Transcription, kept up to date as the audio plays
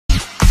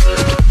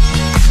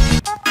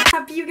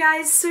you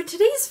guys? So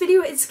today's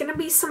video is going to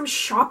be some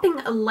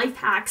shopping life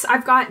hacks.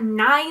 I've got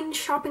 9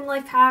 shopping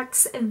life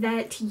hacks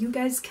that you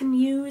guys can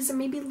use and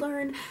maybe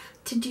learn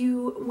to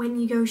do when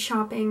you go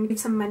shopping, save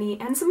some money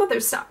and some other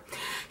stuff.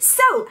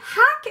 So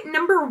hack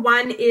number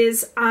 1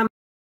 is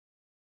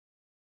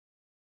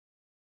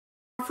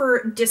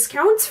offer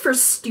discounts for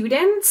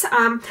students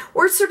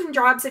or certain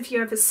jobs if you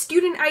have a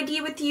student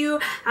ID with you.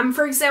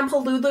 For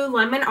example,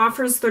 Lululemon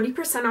offers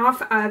 30%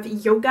 off of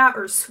yoga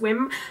or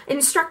swim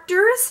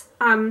instructors.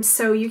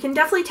 So you can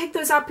definitely take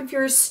those up if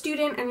you're a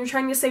student and you're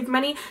trying to save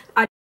money.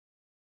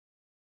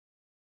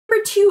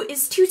 Number 2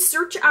 is to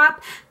search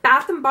up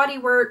Bath & Body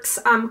Works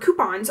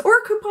coupons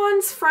or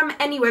coupons from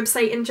any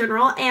website in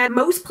general, and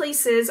most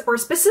places, or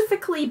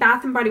specifically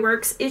Bath & Body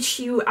Works,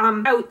 issue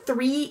out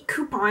 3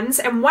 coupons,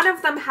 and one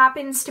of them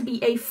happens to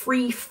be a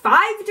free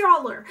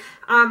 $5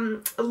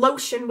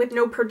 lotion with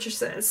no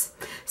purchases.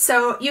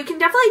 So you can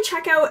definitely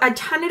check out a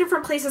ton of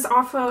different places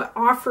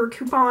offer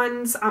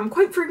coupons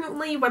quite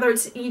frequently, whether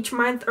it's each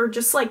month or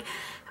just like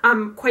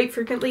quite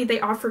frequently they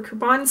offer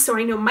coupons. So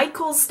I know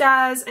Michael's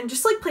does, and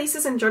just like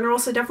places in general,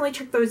 so definitely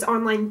check those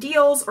online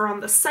deals or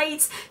on the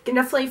sites. You can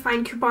definitely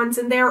find coupons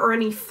in there, or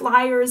any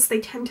flyers, they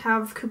tend to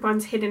have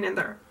coupons hidden in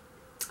there.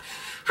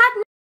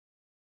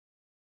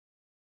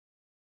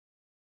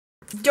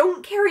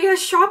 Don't carry a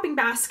shopping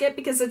basket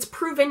because it's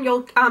proven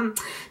you'll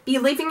be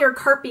leaving your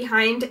cart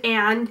behind,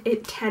 and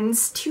it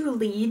tends to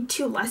lead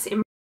to less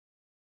impulse.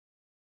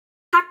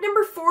 Hack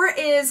number 4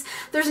 is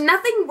there's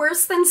nothing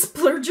worse than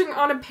splurging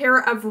on a pair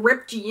of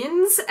ripped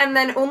jeans and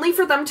then only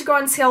for them to go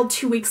on sale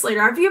 2 weeks later.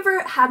 Have you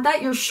ever had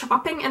that? You're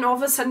shopping and all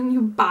of a sudden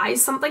you buy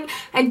something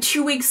and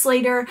 2 weeks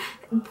later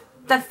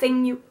the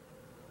thing you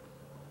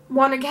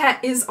want to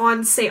get is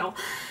on sale.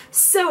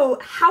 So,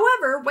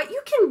 however, what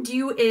you can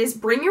do is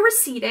bring your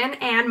receipt in,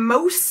 and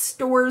most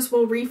stores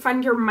will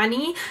refund your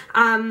money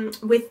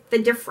with the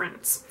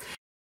difference.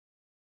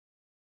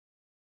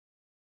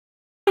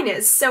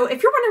 So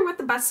if you're wondering what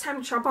the best time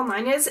to shop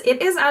online is,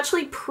 it is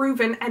actually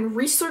proven, and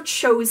research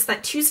shows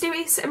that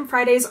Tuesdays and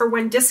Fridays are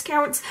when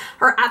discounts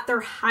are at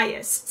their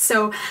highest.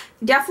 So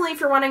definitely if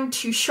you're wanting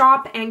to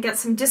shop and get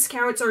some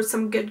discounts or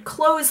some good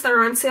clothes that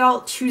are on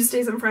sale,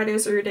 Tuesdays and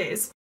Fridays are your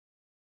days.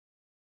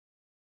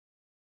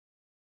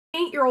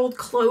 Your old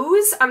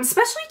clothes,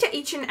 especially to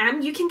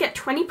H&M, you can get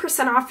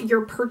 20% off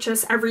your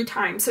purchase every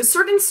time. So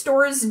certain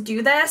stores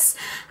do this,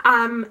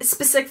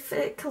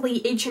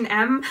 specifically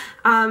H&M,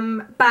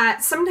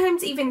 but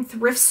sometimes even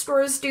thrift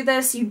stores do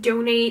this. You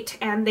donate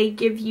and they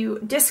give you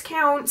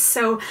discounts,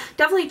 so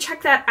definitely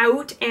check that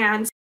out.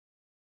 And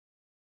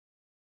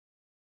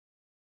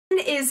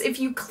is if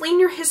you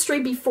clean your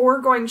history before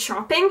going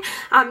shopping,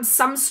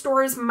 some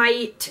stores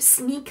might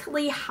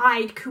sneakily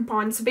hide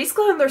coupons. So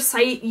basically on their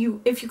site,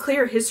 if you clear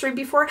your history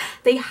before,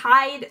 they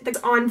hide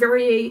on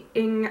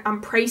varying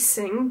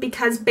pricing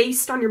because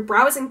based on your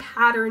browsing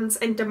patterns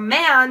and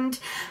demand.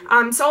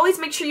 So always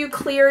make sure you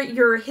clear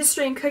your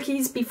history and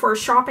cookies before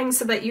shopping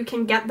so that you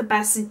can get the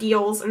best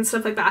deals and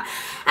stuff like that.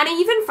 And I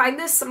even find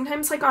this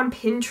sometimes like on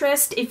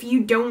Pinterest, if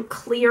you don't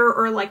clear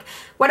or like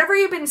whatever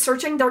you've been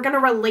searching, they're going to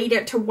relate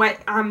it to what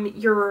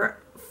your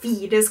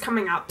feed is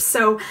coming up.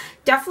 So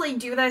definitely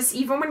do this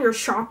even when you're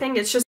shopping.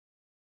 It's just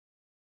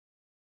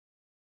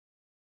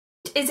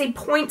is a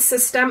point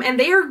system, and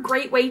they are a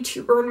great way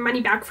to earn money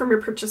back from your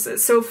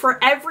purchases. So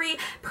for every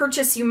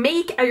purchase you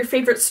make at your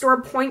favorite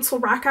store, points will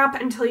rack up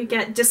until you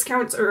get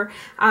discounts or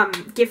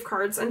gift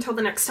cards until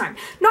the next time.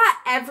 Not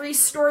every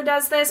store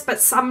does this, but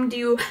some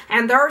do,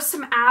 and there are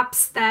some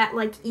apps that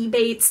like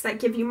Ebates that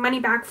give you money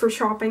back for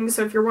shopping.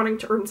 So if you're wanting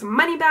to earn some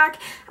money back,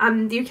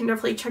 you can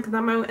definitely check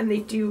them out, and they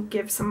do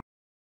give some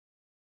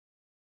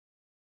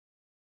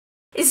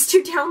is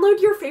to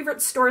download your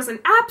favorite stores and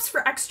apps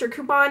for extra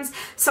coupons.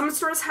 Some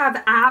stores have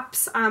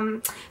apps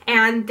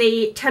and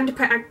they tend to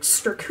put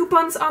extra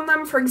coupons on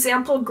them. For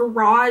example,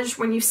 Garage,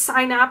 when you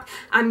sign up,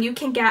 you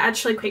can get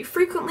actually quite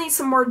frequently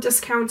some more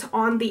discounts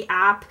on the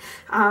app,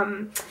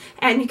 and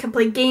you can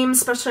play games,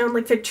 especially on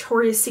like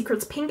Victoria's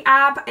Secret's Pink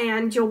app,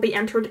 and you'll be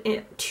entered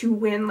to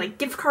win like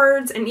gift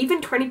cards and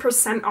even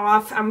 20%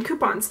 off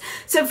coupons.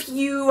 So if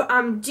you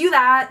do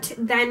that,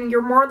 then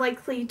you're more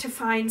likely to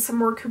find some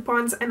more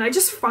coupons, and I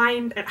just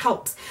find it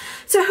helps.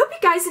 So I hope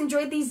you guys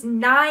enjoyed these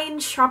 9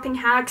 shopping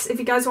hacks. If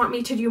you guys want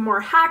me to do more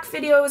hack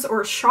videos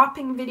or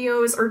shopping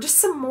videos or just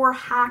some more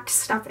hack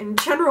stuff in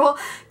general,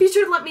 be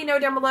sure to let me know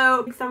down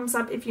below. Big thumbs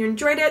up if you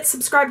enjoyed it.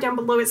 Subscribe down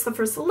below, it's the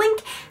first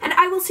link, and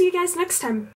I will see you guys next time.